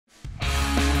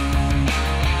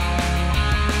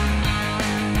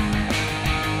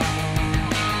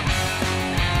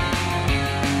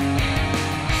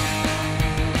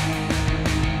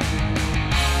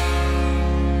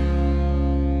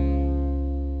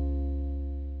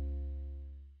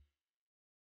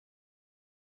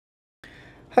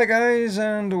Hi guys,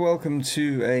 and welcome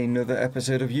to another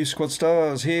episode of You Squad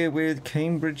Stars here with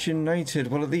Cambridge United.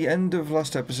 Well, at the end of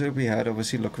last episode we had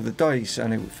obviously luck of the dice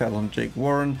and it fell on Jake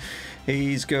Warren.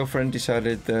 His girlfriend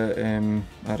decided that,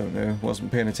 I don't know,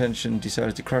 wasn't paying attention,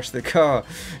 decided to crash the car.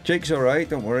 Jake's alright,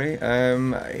 don't worry.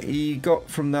 He got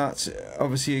from that,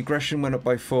 obviously aggression went up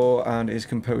by 4 and his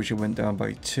composure went down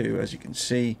by 2, as you can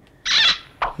see.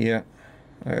 Yeah.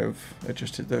 I have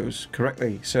adjusted those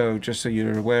correctly, so just so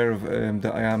you're aware of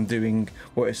that I am doing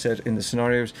what is said in the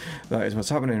scenarios, that is what's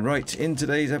happening. Right, in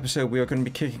today's episode we are going to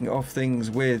be kicking off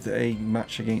things with a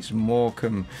match against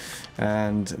Morecambe,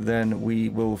 and then we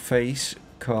will face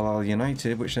Carlisle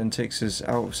United, which then takes us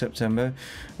out of September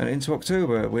and into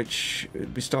October, which will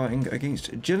be starting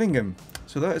against Gillingham.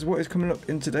 So that is what is coming up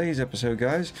in today's episode,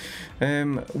 guys.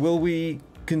 Will we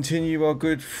continue our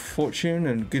good fortune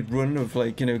and good run of,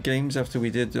 like, you know, games after we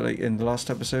did like in the last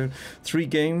episode? 3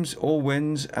 games, all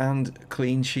wins and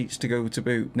clean sheets to go to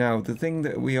boot. Now the thing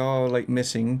that we are like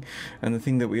missing and the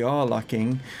thing that we are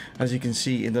lacking, as you can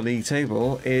see in the league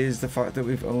table, is the fact that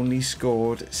we've only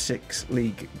scored 6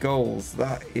 league goals.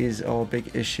 That is our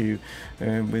big issue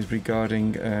with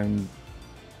regarding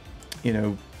you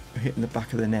know, hitting the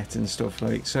back of the net and stuff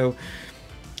like so.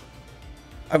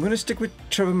 I'm going to stick with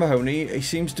Trevor Mahoney. He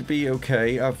seems to be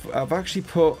okay. I've actually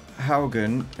put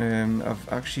Haugen. I've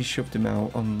actually shoved him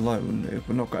out on loan.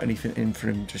 We've not got anything in for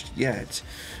him just yet.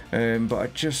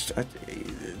 But there's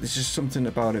just something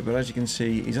about it. But as you can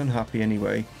see, he's unhappy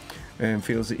anyway.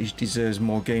 Feels that he deserves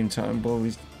more game time. But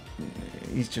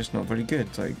he's just not very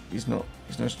good. Like he's not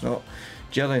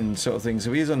gelling sort of thing.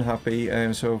 So he's unhappy.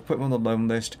 So I've put him on the loan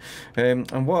list. And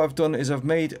what I've done is I've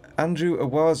made Andrew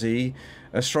Awazi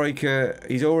a striker.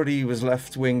 He already was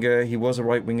left winger, he was a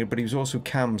right winger, but he was also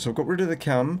cam, so I've got rid of the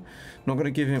cam. I'm not going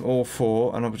to give him all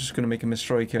 4 and I'm just going to make him a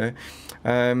striker.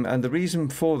 And the reason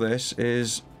for this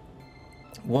is,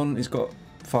 one, he's got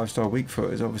 5-star weak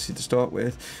foot is obviously to start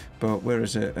with, but where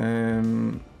is it?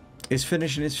 His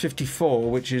finishing is 54,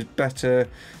 which is better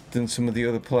than some of the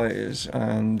other players,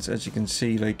 and as you can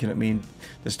see, like, you know what I mean,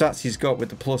 the stats he's got with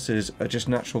the pluses are just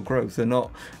natural growth. They're not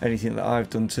anything that I've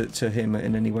done to him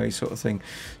in any way, sort of thing.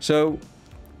 So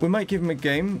we might give him a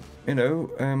game, you know.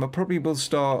 I probably will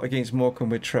start against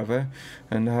Morecambe with Trevor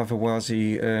and have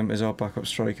Awazi as our backup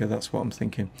striker. That's what I'm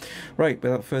thinking. Right,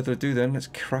 without further ado then, let's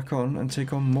crack on and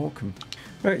take on Morecambe.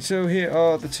 Right, so here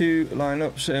are the 2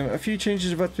 lineups. A few changes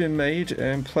have had to be made.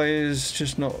 Players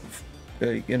just not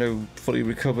you know, fully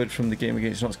recovered from the game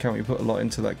against Notts County. We put a lot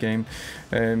into that game.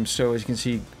 So as you can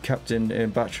see, Captain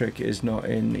Batrick is not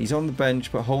in. He's on the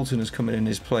bench, but Holton has come in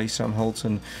his place. Sam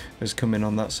Holton has come in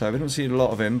on that side. We don't see a lot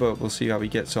of him, but we'll see how he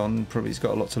gets on. Probably he's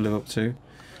got a lot to live up to.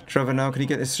 Trevor now, can he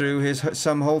get this through? Here's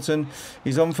Sam Holton.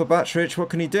 He's on for Batrick. What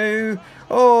can he do?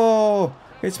 Oh,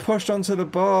 it's pushed onto the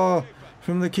bar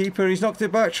from the keeper. He's knocked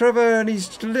it back. Trevor, and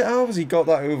how has he got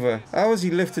that over? How has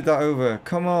he lifted that over?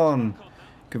 Come on.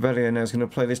 Gavelia now is going to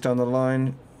play this down the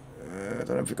line. I don't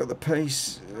know if we've got the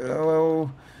pace.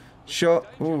 Oh, shot.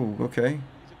 Oh, okay.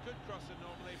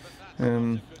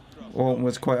 Walton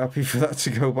was quite happy for that to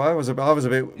go by. I was a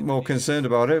bit more concerned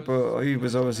about it, but he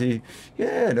was obviously,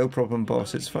 yeah, no problem,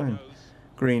 boss. It's fine.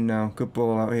 Green now. Good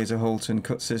ball out here to Holton.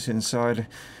 Cuts this inside.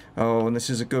 Oh, and this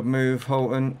is a good move.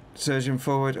 Holton surging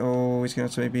forward. Oh, he's going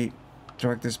to have to maybe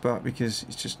drag this back because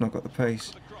he's just not got the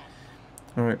pace.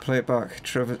 Alright, play it back.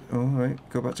 Trevor, alright,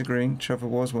 go back to Green. Trevor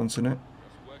was wanting it.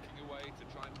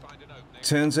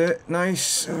 Turns it,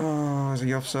 nice. Oh, is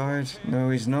he offside? No,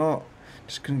 he's not.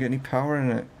 Just couldn't get any power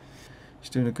in it. He's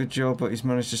doing a good job, but he's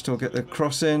managed to still get the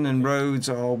cross in. And Rhodes,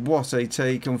 oh, what a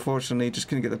take. Unfortunately, just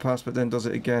couldn't get the pass, but then does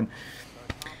it again.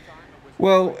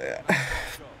 Well,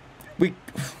 we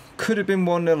could have been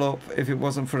 1-0 up if it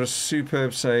wasn't for a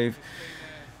superb save.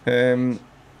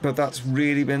 But that's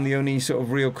really been the only sort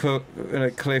of real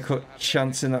clear-cut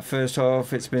chance in that first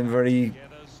half. It's been very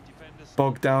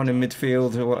bogged down in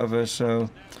midfield or whatever,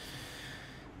 so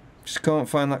just can't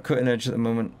find that cutting edge at the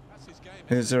moment.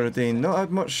 Here's Zeradine. Not had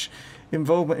much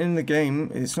involvement in the game.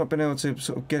 It's not been able to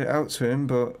sort of get it out to him,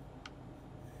 but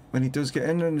when he does get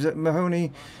in, and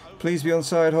Mahoney, please be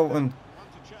onside, Holton.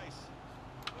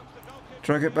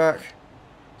 Drag it back.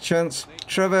 Chance.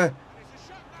 Trevor.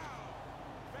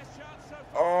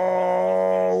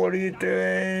 Oh, what are you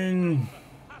doing?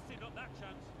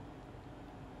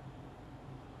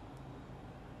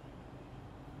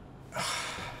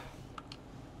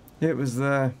 It was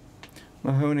there.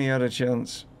 Mahoney had a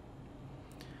chance.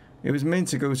 It was meant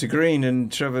to go to Green,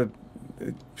 and Trevor,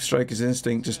 striker's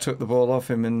instinct, just took the ball off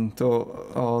him and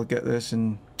thought, oh, I'll get this,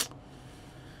 and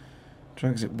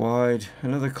drags it wide.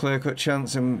 Another clear-cut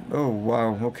chance, and oh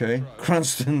wow, okay.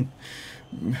 Cranston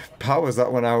powers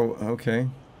that one out. Okay.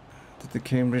 Did the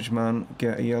Cambridge man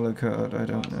get a yellow card? I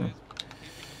don't know.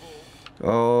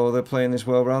 Oh, they're playing this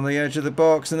well around the edge of the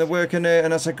box, and they're working it,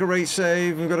 and that's a great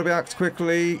save. We've got to act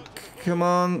quickly. Come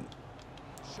on.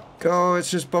 Oh, it's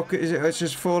just it's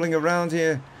just falling around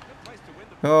here.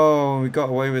 Oh, we got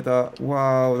away with that.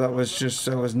 Wow, that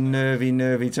was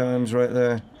nervy times right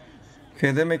there.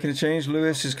 Okay, they're making a change.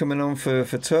 Lewis is coming on for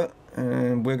Tut,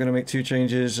 and we're going to make 2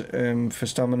 changes for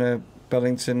stamina.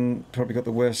 Bellington probably got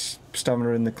the worst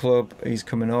stamina in the club. He's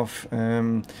coming off.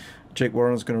 Jake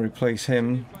Warren's going to replace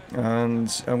him,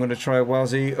 and I'm going to try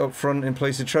Wazzy up front in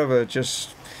place of Trevor.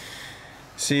 Just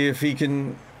see if he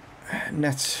can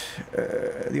net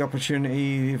the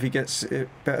opportunity, if he gets it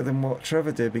better than what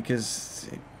Trevor did, because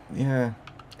yeah,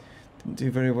 didn't do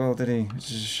very well, did he?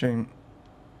 Which is a shame.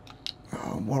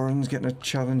 Oh, Warren's getting a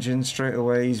challenge in straight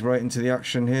away. He's right into the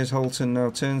action. Here's Holton now,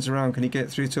 turns around. Can he get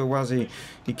through to Wazzy?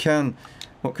 He can.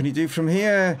 What can he do from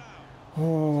here?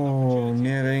 Oh,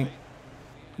 nearly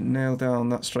nailed down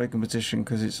that striking position,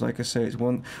 because it's like I say, it's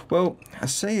one. Well, I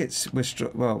say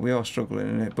we are struggling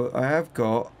in it, but I have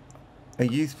got a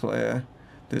youth player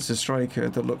that's a striker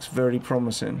that looks very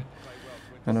promising,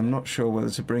 and I'm not sure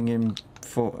whether to bring him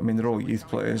for. I mean, they're all youth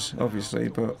players, obviously,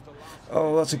 but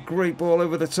oh, that's a great ball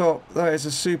over the top. That is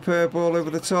a superb ball over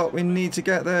the top. We need to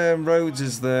get there, and Rhodes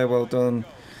is there. Well done,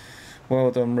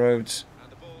 Rhodes.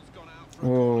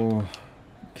 Oh,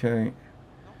 okay.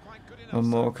 And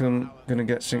Morecambe gonna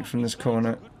get synced from this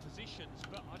corner.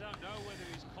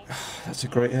 That's a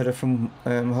great header from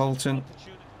Holton.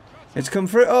 It's come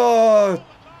through. Oh,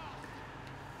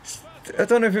 I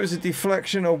don't know if it was a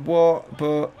deflection or what,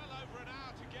 but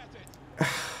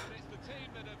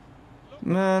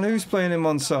man, who's playing him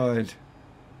onside?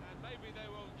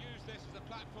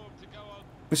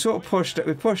 We sort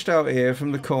of pushed out here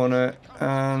from the corner,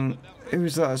 and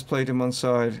who's that has played him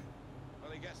onside?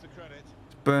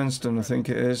 Bernstein, I think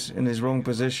it is, in his wrong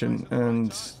position,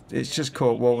 and it's just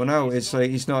caught Walton out. It's like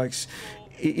he's not.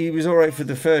 He was all right for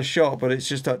the first shot, but it's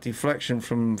just that deflection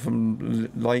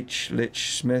from Lich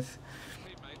Smith.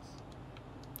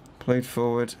 Played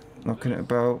forward, knocking it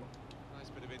about.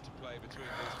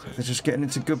 They're just getting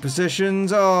into good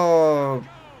positions. Oh,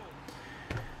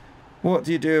 what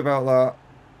do you do about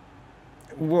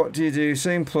that? What do you do?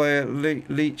 Same player,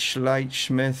 Lich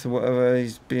Smith, or whatever.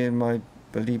 He's being my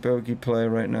Billy Bogey player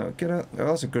right now. Get out. Oh,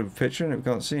 that's a good picture, and we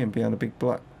can't see him behind a big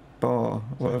black bar,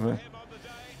 whatever.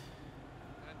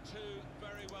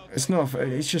 It's not.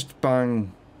 It's just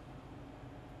bang.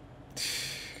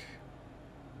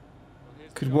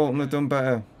 Could Walton have done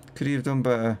better? Could he have done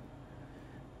better?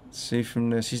 Let's see from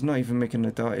this. He's not even making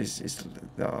a dart. It's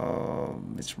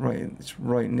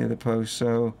right near the post.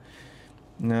 So,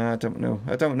 nah, I don't know.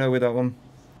 I don't know with that one.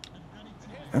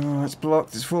 Oh, it's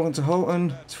blocked. It's fallen to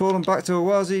Holton. It's fallen back to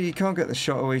Awazi. He can't get the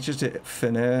shot away. Just hit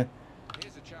thin air.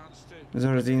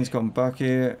 Zaradin's gone back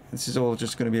here. This is all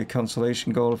just going to be a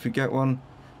consolation goal if we get one.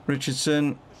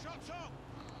 Richardson.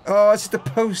 Oh, it's the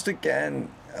post again.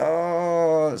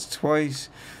 Oh, it's twice.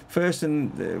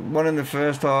 One in the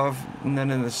first half, and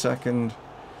then in the second.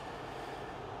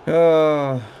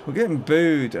 Oh, we're getting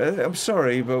booed. I'm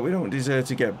sorry, but we don't deserve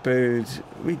to get booed.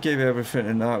 We gave everything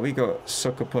in that. We got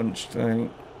sucker punched, I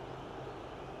think.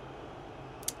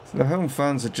 The home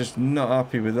fans are just not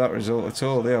happy with that result at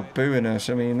all. They are booing us.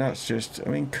 I mean, that's just. I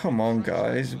mean, come on,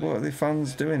 guys. What are the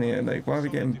fans doing here? Like, why are we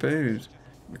getting booed?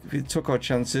 If we took our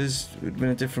chances, it would have been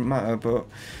a different matter. But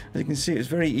as you can see, it's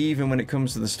very even when it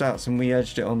comes to the stats, and we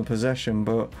edged it on the possession.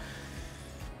 But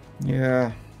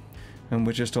yeah, and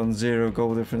we're just on 0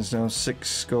 goal difference now. 6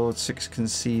 scored, 6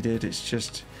 conceded. It's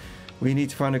just we need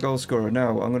to find a goal scorer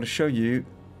now. I'm going to show you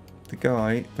the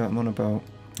guy that I'm on about.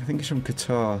 I think he's from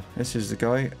Qatar. This is the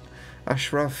guy,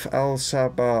 Ashraf Al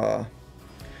Sabah.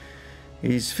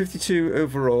 He's 52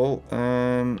 overall.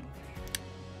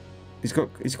 He's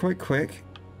quite quick,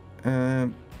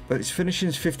 but his finishing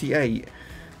is 58,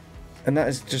 and that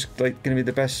is just like going to be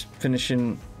the best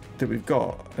finishing that we've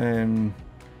got. And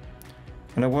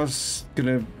I was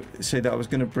going to say that I was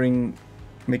going to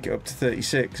make it up to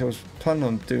 36. I was planning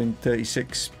on doing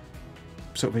 36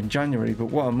 sort of in January, but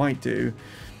what I might do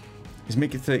is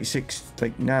make it 36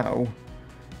 like now,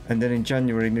 and then in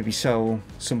January maybe sell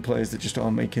some players that just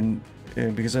aren't making,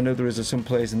 because I know there is some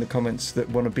players in the comments that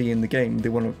want to be in the game. They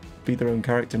want to be their own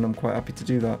character, and I'm quite happy to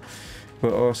do that.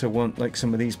 But I also want like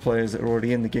some of these players that are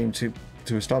already in the game to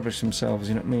establish themselves,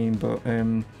 you know what I mean? But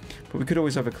we could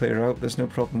always have a clear out. There's no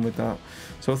problem with that.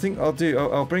 So I think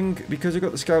I'll bring, because I've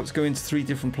got the scouts going to 3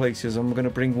 different places, I'm going to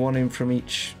bring one in from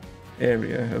each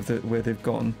area of where they've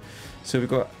gone. So we've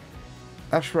got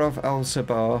Ashraf Al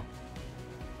Sabah,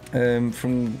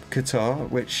 from Qatar,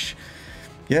 which,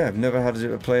 yeah, I've never had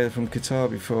a player from Qatar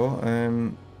before.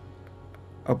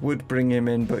 I would bring him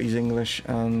in, but he's English,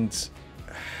 and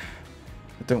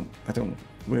I don't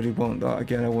really want that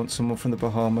again. I want someone from the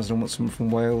Bahamas, and I want someone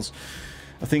from Wales.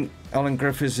 I think Alan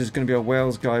Griffiths is going to be a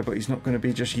Wales guy, but he's not going to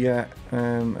be just yet.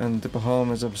 And the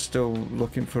Bahamas, I'm still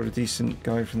looking for a decent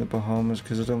guy from the Bahamas,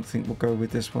 because I don't think we'll go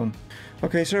with this one.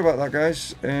 Okay, sorry about that,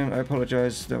 guys. I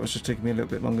apologise. That was just taking me a little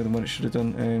bit longer than what it should have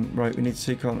done. Right, we need to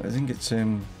take on, I think it's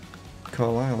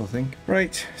Carlisle, I think.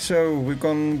 Right, so we've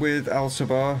gone with Al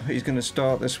Sabah. He's going to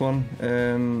start this one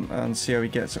and see how he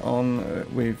gets on.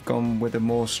 We've gone with a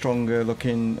more stronger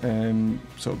looking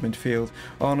sort of midfield.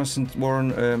 Arnott and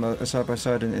Warren are side by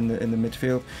side in the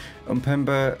midfield.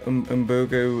 Mpemba and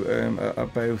Mbogo are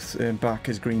both back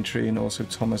as Greentree, and also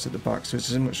Thomas at the back. So it's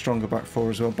a much stronger back four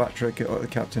as well. Batrick, the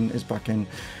captain, is back in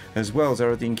as well.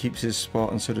 Zaradine keeps his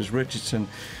spot, and so does Richardson.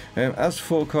 As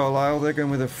for Carlisle, they're going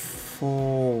with a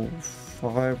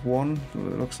 4-5-1,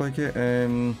 it looks like it,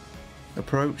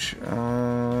 approach,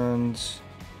 and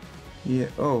yeah,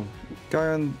 oh, guy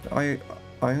on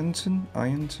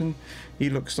Ironton, he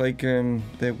looks like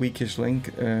their weakest link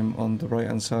on the right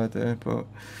hand side there, but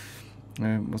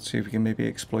let's see if we can maybe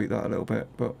exploit that a little bit.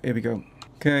 But here we go.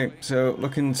 Okay, so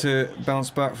looking to bounce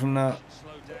back from that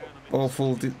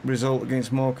awful result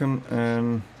against Morecambe,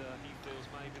 and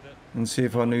see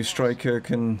if our new striker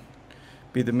can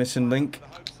be the missing link,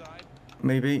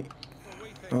 maybe.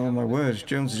 Oh my word,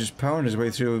 Jones is just powering his way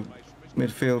through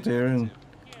midfield here, and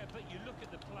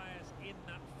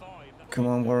come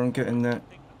on Warren, get in there.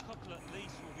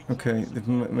 Okay,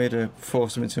 they've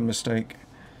forced him into a mistake.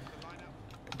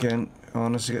 Again,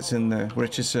 Arnott gets in there.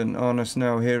 Richardson, Arnott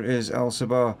now, here is Al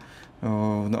Sabah.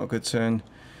 Oh, not a good turn.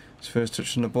 His first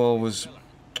touch on the ball was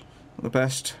not the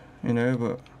best, you know,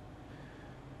 but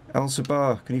Al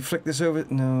Sabah, can he flick this over?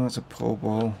 No, that's a poor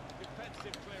ball.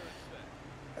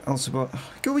 Al Sabah,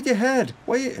 go with your head.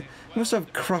 Why you must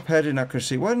have crap head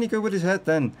inaccuracy. Why didn't you go with his head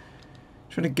then?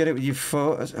 Trying to get it with your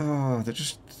foot. Oh,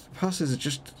 passes are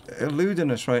just eluding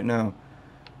us right now.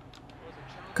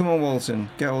 Come on, Walton,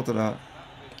 get hold of that.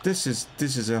 This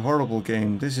is a horrible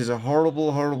game. This is a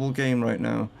horrible game right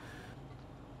now.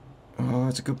 Oh,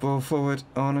 it's a good ball forward.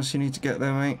 Arnott, you need to get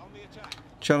there, mate.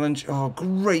 Challenge. Oh,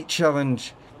 great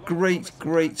challenge.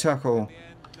 Great tackle.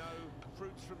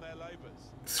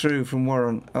 Through from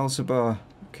Warren. Al Sabah.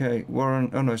 Okay,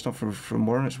 Warren. Oh no, it's not from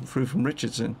Warren, it's through from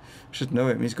Richardson. Should know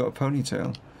him, he's got a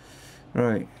ponytail.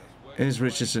 Right. Here's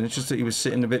Richardson. It's just that he was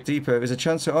sitting a bit deeper. There's a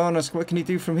chance for Arnott. What can he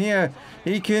do from here?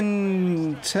 He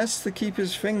can test the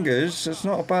keeper's fingers. It's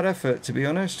not a bad effort, to be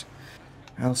honest.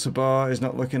 Al Sabah is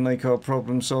not looking like our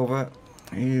problem solver.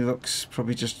 He looks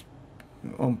probably just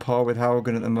on par with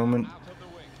Haugen at the moment.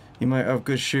 He might have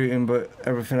good shooting, but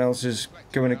everything else is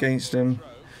going against him.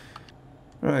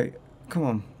 Right, come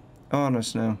on.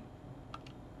 Arnott now.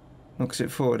 Knocks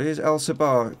it forward. Here's Al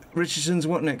Sabah. Richardson's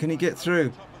wanting it. Can he get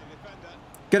through?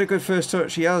 Get a good first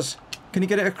touch. He has. Can he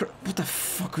get it across? What the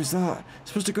fuck was that?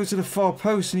 It's supposed to go to the far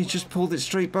post, and he just pulled it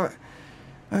straight back.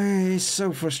 It's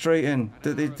so frustrating.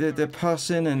 They're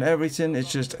passing and everything.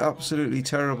 It's just absolutely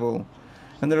terrible.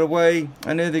 And they're away,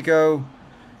 and here they go.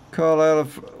 Carlisle,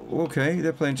 okay,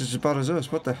 they're playing just as bad as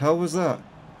us. What the hell was that?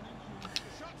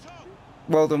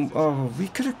 Well done. Oh, we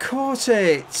could have caught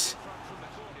it.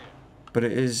 But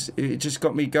it just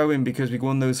got me going, because we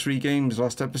won those 3 games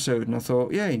last episode, and I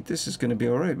thought, yay, this is going to be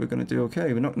alright. We're going to do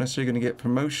okay. We're not necessarily going to get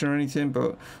promotion or anything,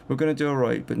 but we're going to do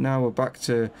alright. But now we're back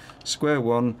to square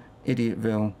one,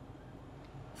 Idiotville.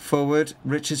 Forward,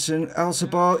 Richardson, Al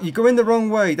Sabah, you're going the wrong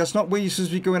way. That's not where you're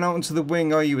supposed to be going out into the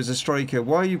wing, are you, as a striker?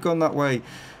 Why are you gone that way?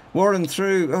 Warren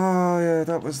through. Oh yeah,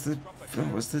 that was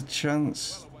the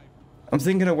chance. I'm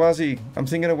thinking of Wazzy. I'm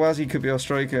thinking of Wazzy could be our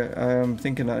striker. I'm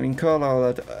thinking that. I mean, Carlisle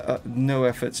had no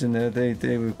efforts in there.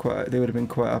 They would have been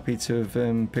quite happy to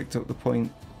have picked up the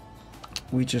point.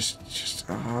 We just it's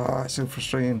so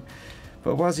frustrating.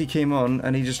 But Wazzy came on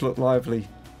and he just looked lively.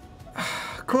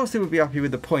 Of course they would be happy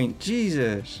with the point.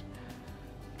 Jesus,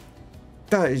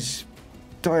 that is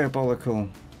diabolical.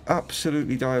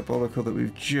 Absolutely diabolical that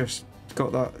we've just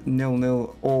got that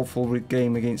 0-0 awful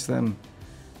game against them.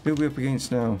 Who are we up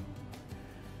against now?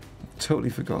 Totally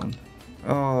forgotten.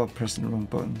 Oh, pressing the wrong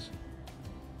buttons.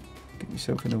 Get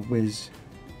yourself in a whiz.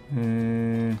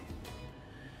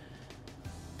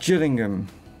 Gillingham.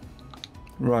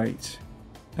 Right.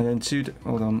 And then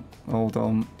hold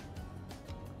on.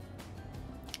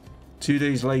 2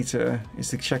 days later, it's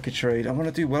the checker trade. I want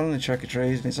to do well in the checker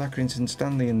trade, and it's Accrington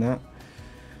Stanley in that.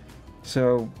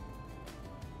 So,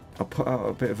 I'll put out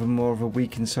a bit of a more of a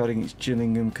weakened side against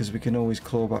Gillingham because we can always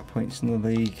claw back points in the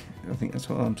league. I think that's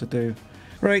what I'm to do.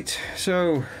 Right,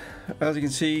 so as you can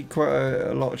see, quite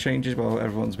a lot of changes. Well,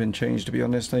 everyone's been changed, to be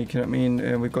honest. Like, you know what I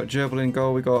mean? We've got Gerbil in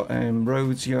goal. We've got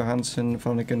Rhodes, Johansson,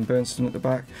 Flanagan, Bernstein at the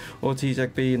back. Ortiz,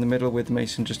 Egby in the middle with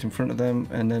Mason just in front of them.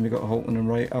 And then we've got Holton and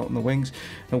Wright out on the wings.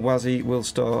 And Wazzy will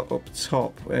start up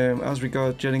top. As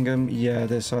regards Gillingham, yeah,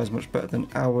 their side's much better than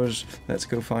ours. Let's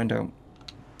go find out.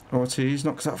 Ortiz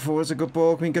knocks that forward. It's a good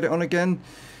ball. Can we get it on again?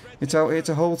 It's out here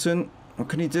to Holton. What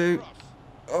can he do?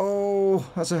 Oh,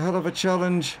 that's a hell of a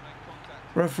challenge.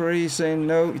 Referee saying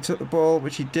no, he took the ball,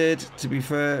 which he did, to be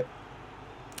fair.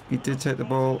 He did take the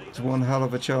ball. It's one hell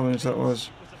of a challenge that was.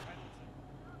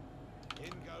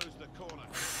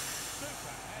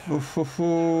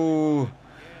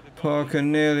 Parker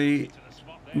nearly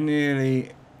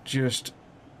just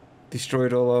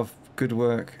destroyed all of good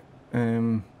work.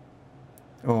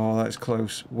 Oh, that's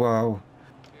close. Wow.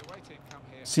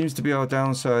 Seems to be our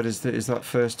downside is that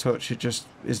first touch. It just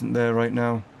isn't there right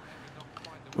now.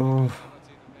 Oh.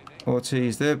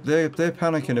 Ortiz, they're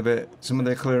panicking a bit, some of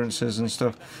their clearances and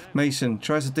stuff. Mason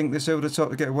tries to dink this over the top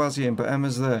to get Wazzy in, but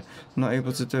Emma's there, not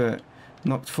able to do it.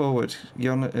 Knocked forward.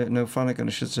 No, Flanagan,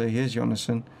 I should say. Here's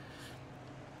Jonathan.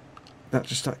 That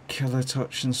killer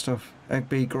touch and stuff.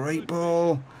 Egby, great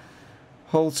ball.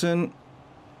 Holton.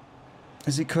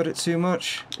 Has he cut it too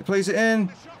much? He plays it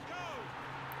in.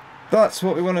 That's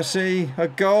what we want to see. A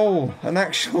goal. An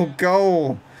actual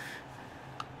goal.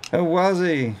 A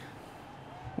Wazzy.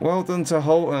 Well done to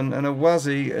Holton, and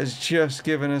Awazzy has just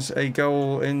given us a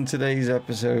goal in today's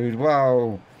episode.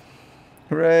 Wow.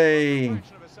 Hooray.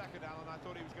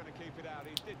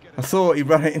 I thought he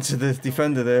ran it into the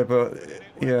defender there, but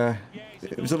yeah.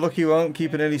 It was a lucky one.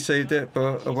 Keeper nearly saved it,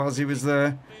 but Awazzy was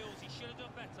there.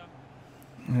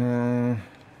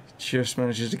 Just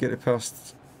manages to get it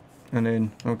past and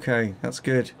in. Okay, that's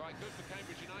good.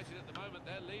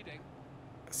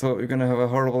 Thought we were going to have a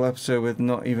horrible episode with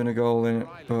not even a goal in it,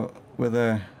 but we're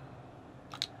there.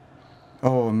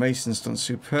 Oh, Mason's done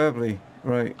superbly.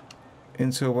 Right,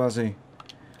 into Awazzy.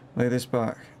 Lay this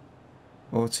back.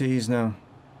 Ortiz now.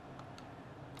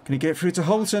 Can he get through to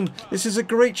Holton? This is a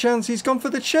great chance. He's gone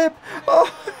for the chip.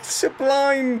 Oh,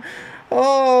 sublime.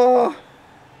 Oh,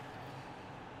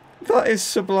 that is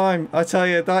sublime. I tell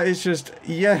you, that is just,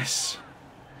 yes.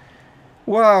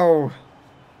 Wow.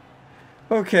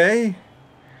 Okay.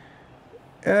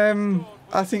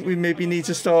 I think we maybe need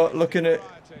to start looking at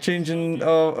changing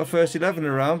our first 11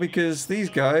 around, because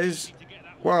these guys,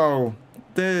 wow,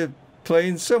 they're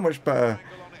playing so much better.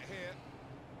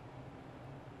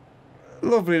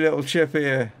 Lovely little chip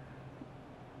here.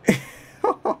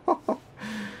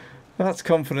 That's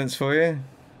confidence for you.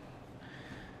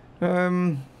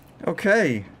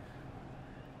 Okay.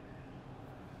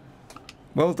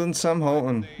 Well done, Sam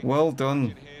Holton. Well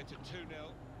done.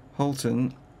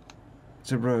 Holton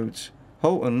to Rhodes.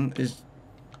 Holton is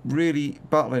really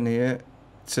battling here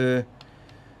to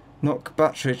knock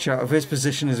Battridge out of his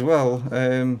position as well.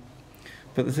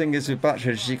 But the thing is with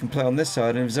Battridge, he can play on this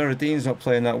side, and if Zaradin's not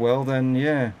playing that well, then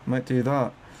yeah, might do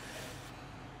that.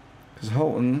 Because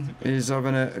Holton is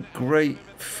having a great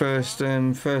first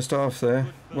half there.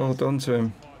 Well done to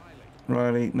him.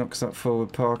 Riley knocks that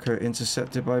forward. Parker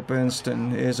intercepted by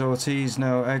Bernstein. Here's Ortiz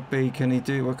now.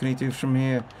 Egby, what can he do from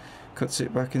here? Cuts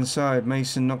it back inside.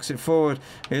 Mason knocks it forward.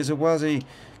 Here's Awazzy.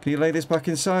 Can he lay this back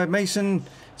inside? Mason.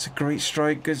 It's a great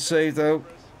strike. Good save though.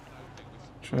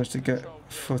 Tries to get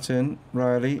foot in.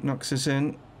 Riley knocks this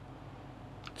in.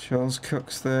 Charles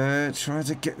Cook's there. Trying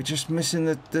to get, just missing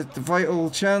the vital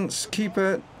chance. Keep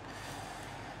it.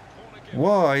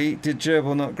 Why did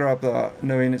Gerbil not grab that,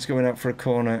 knowing it's going out for a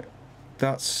corner?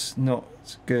 That's not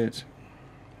good.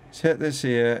 He's hit this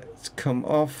here. It's come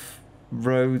off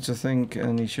Rhodes, I think,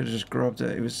 and he should have just grabbed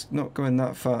it. It was not going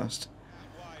that fast.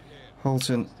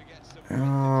 Holton.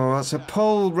 Oh, that's a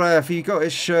pull, ref. He got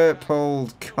his shirt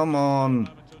pulled. Come on.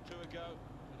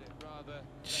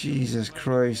 Jesus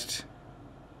Christ.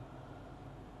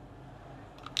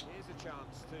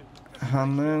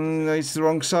 Hanlon, he's the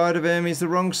wrong side of him. He's the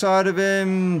wrong side of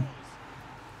him.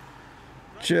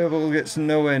 Gerbil gets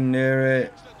nowhere near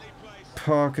it.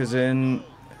 Parker's in,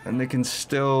 and they can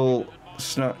still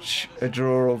snatch a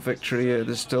draw or victory here.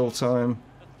 There's still time.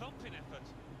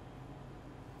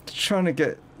 Trying to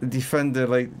get the defender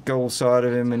like goal side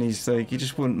of him, and he's like, he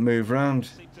just wouldn't move around.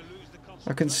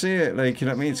 I can see it, like, you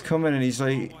know what I mean? It's coming, and he's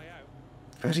like,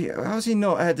 how's he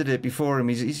not headed it before him?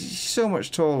 He's so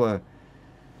much taller.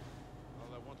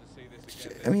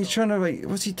 I mean, he's trying to, like,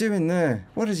 what's he doing there?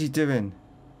 What is he doing?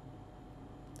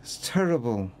 It's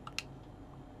terrible.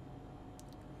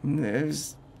 It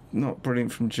was not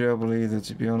brilliant from Gerbil either,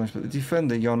 to be honest. But the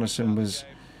defender, Jonasson,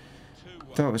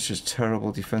 that was just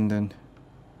terrible defending.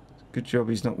 Good job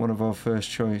he's not one of our first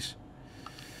choice.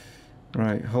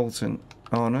 Right, Holton.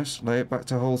 Arness, lay it back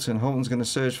to Holton. Holton's going to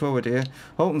surge forward here.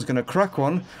 Holton's going to crack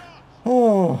one.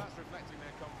 Oh!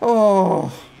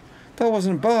 Oh! That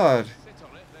wasn't bad.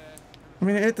 I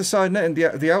mean, it hit the side net and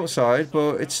the outside,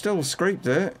 but it still scraped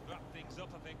it.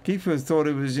 Keeper thought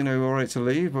it was, you know, alright to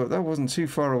leave, but that wasn't too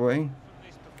far away.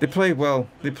 They played well.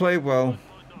 They played well.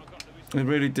 They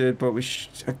really did, but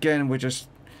again,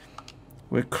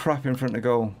 we're crap in front of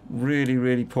goal. Really,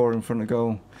 really poor in front of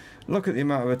goal. Look at the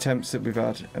amount of attempts that we've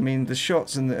had. I mean, the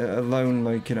shots alone,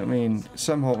 like, you know what I mean?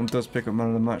 Sam Holton does pick up man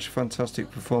of the match. Fantastic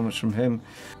performance from him.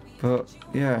 But,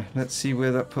 yeah, let's see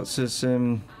where that puts us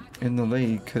in the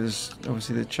league, because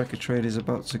obviously the checker trade is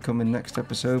about to come in next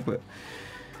episode, but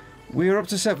we're up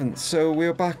to 7th, so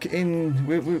we're back in...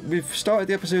 We've started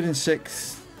the episode in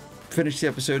 6th, finished the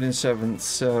episode in 7th,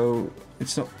 so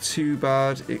it's not too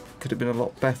bad. It could have been a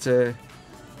lot better.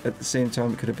 At the same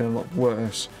time, it could have been a lot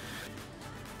worse.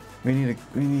 We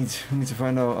need to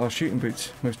find our shooting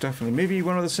boots, most definitely. Maybe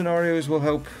one of the scenarios will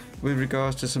help with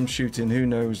regards to some shooting. Who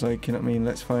knows? Like, you know what I mean?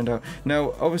 Let's find out.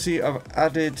 Now, obviously, I've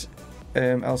added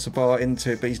Al Sabah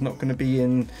into it, but he's not going to be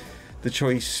in the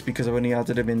choice because I've only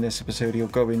added him in this episode. He'll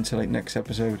go into like next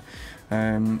episode.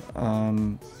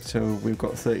 So we've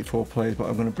got 34 players, but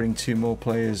I'm going to bring 2 more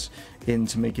players in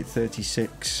to make it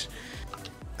 36.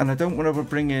 And I don't want to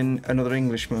bring in another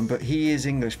Englishman, but he is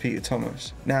English, Peter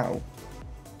Thomas. Now,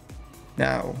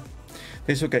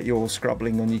 this will get you all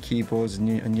scrabbling on your keyboards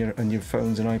and your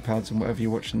phones and iPads and whatever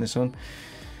you're watching this on.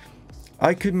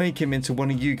 I could make him into one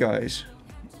of you guys.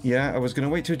 Yeah, I was going to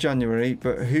wait till January,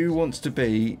 but who wants to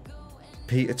be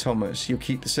Peter Thomas? You'll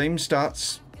keep the same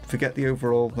stats. Forget the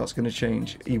overall. That's going to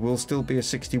change. He will still be a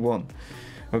 61.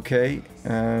 Okay.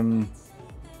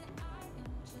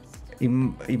 He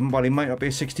might not be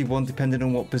a 61 depending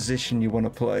on what position you want to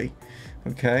play.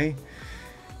 Okay.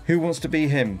 Who wants to be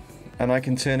him? And I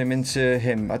can turn him into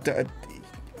him. I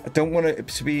don't want it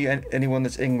to be anyone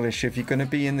that's English. If you're going to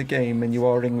be in the game and you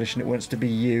are English and it wants to be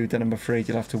you, then I'm afraid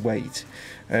you'll have to wait.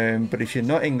 But if you're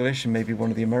not English and maybe one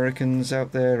of the Americans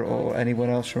out there or anyone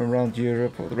else from around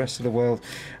Europe or the rest of the world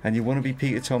and you want to be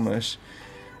Peter Thomas,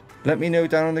 let me know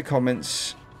down in the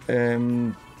comments.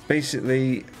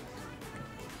 Basically,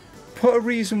 put a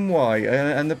reason why,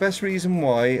 and the best reason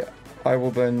why I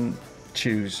will then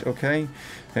choose. Okay,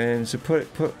 so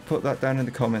put that down in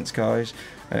the comments, guys,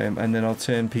 and then I'll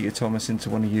turn Peter Thomas into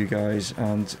one of you guys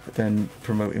and then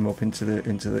promote him up into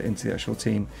the actual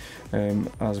team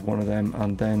as one of them.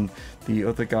 And then the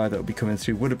other guy that will be coming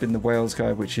through would have been the Wales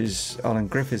guy, which is Alan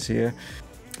Griffiths here.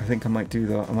 I think I might do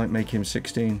that. I might make him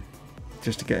 16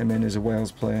 just to get him in as a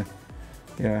Wales player.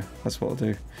 Yeah, that's what I'll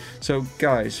do. So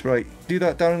guys, right, do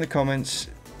that down in the comments.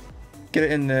 Get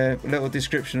it in there, a little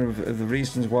description of the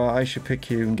reasons why I should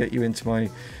pick you and get you into my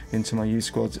youth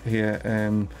squad here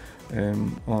on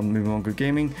Mumongu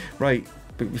Gaming. Right,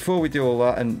 but before we do all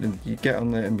that and you get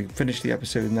on there and we finish the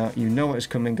episode and that, you know what is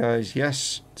coming, guys.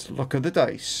 Yes, it's Luck of the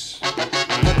Dice.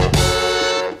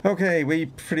 Okay,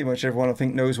 pretty much everyone I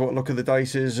think knows what Luck of the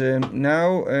Dice is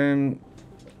now,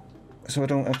 so I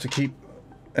don't have to keep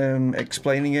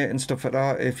explaining it and stuff like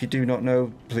that. If you do not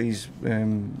know, please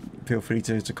feel free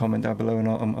to comment down below and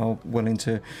I'm willing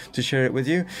to share it with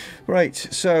you. Right,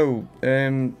 so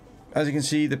as you can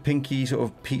see, the pinky sort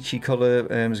of peachy colour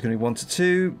is going to be 1 to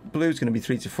 2, blue is going to be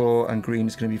 3 to 4, and green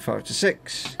is going to be 5 to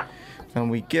 6. And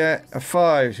we get a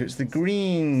 5, so it's the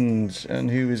greens.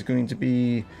 And who is going to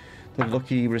be the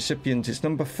lucky recipient? It's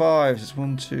number 5, so it's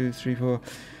 1, 2, 3, 4.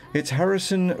 It's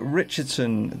Harrison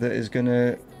Richardson that is going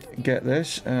to get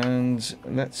this, and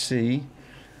let's see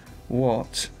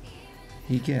what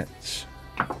he gets.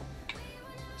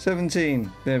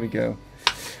 17, there we go.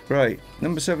 Right,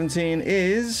 number 17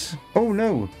 is, oh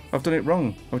no, I've done it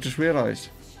wrong. I've just realised.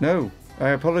 No, I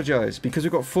apologise, because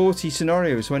we've got 40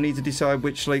 scenarios, so I need to decide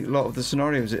which lot of the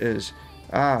scenarios it is.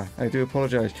 I do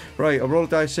apologise. Right, I'll roll a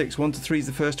die 6. 1 to 3 is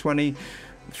the first 20.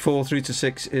 4 through to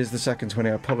 6 is the second 20.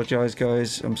 I apologise,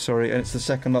 guys. I'm sorry. And it's the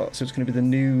second lot, so it's going to be the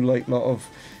new lot of.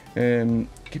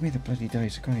 Give me the bloody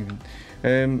dice. I can't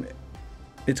even.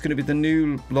 It's going to be the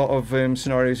new lot of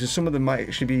scenarios. So some of them might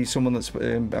actually be someone that's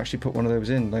actually put one of those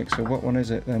in. Like, so what one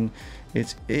is it? Then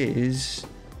it is.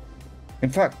 In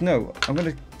fact, no. I'm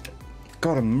going to.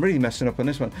 God, I'm really messing up on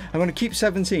this one. I'm going to keep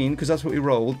 17 because that's what we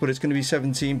rolled, but it's going to be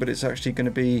 17, but it's actually going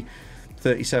to be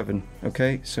 37.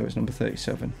 Okay, so it's number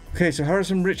 37. Okay, so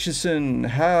Harrison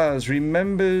Richardson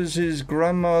remembers his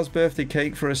grandma's birthday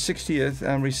cake for her 60th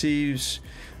and receives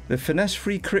the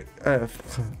finesse-free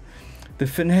the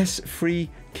finesse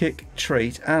free kick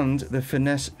trait and the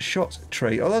finesse shot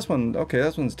trait. Oh, that's one. Okay,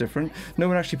 that one's different. No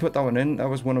one actually put that one in. That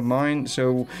was one of mine.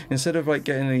 So instead of like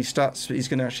getting any stats, he's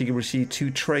going to actually receive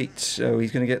 2 traits. So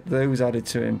he's going to get those added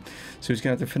to him. So he's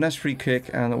going to have the finesse free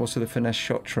kick and also the finesse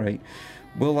shot trait.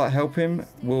 Will that help him?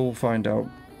 We'll find out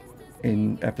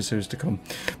in episodes to come.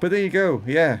 But there you go.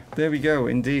 Yeah, there we go.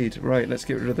 Indeed. Right, let's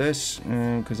get rid of this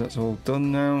because that's all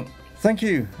done now. Thank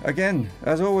you again,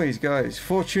 as always, guys,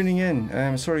 for tuning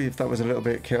in. Sorry if that was a little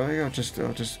bit chaotic. I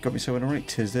just got myself in a right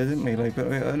tiz there, didn't we? Like, but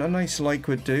a nice like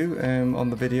would do on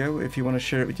the video. If you want to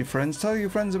share it with your friends, tell your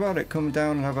friends about it. Come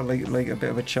down and have a like a bit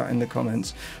of a chat in the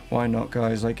comments. Why not,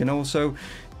 guys? Like, and also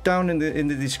down in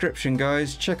the description,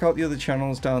 guys, check out the other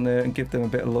channels down there and give them a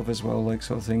bit of love as well, like,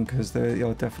 sort of thing, because they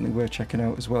are definitely worth checking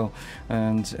out as well.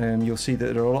 And you'll see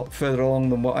that they're a lot further along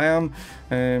than what I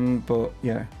am. But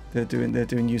yeah. They're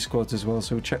doing youth squads as well,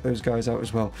 so check those guys out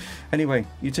as well. Anyway,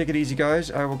 you take it easy, guys.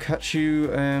 I will catch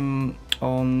you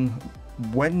on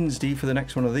Wednesday for the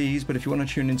next one of these. But if you want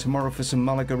to tune in tomorrow for some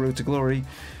Malaga Road to Glory,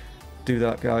 do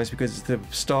that, guys, because it's the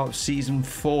start of season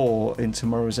 4 in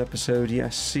tomorrow's episode.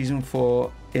 Yes, season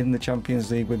 4 in the Champions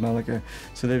League with Malaga.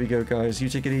 So there we go, guys. You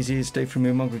take it easy. It's Dave from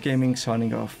Mumongu Gaming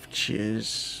signing off.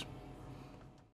 Cheers.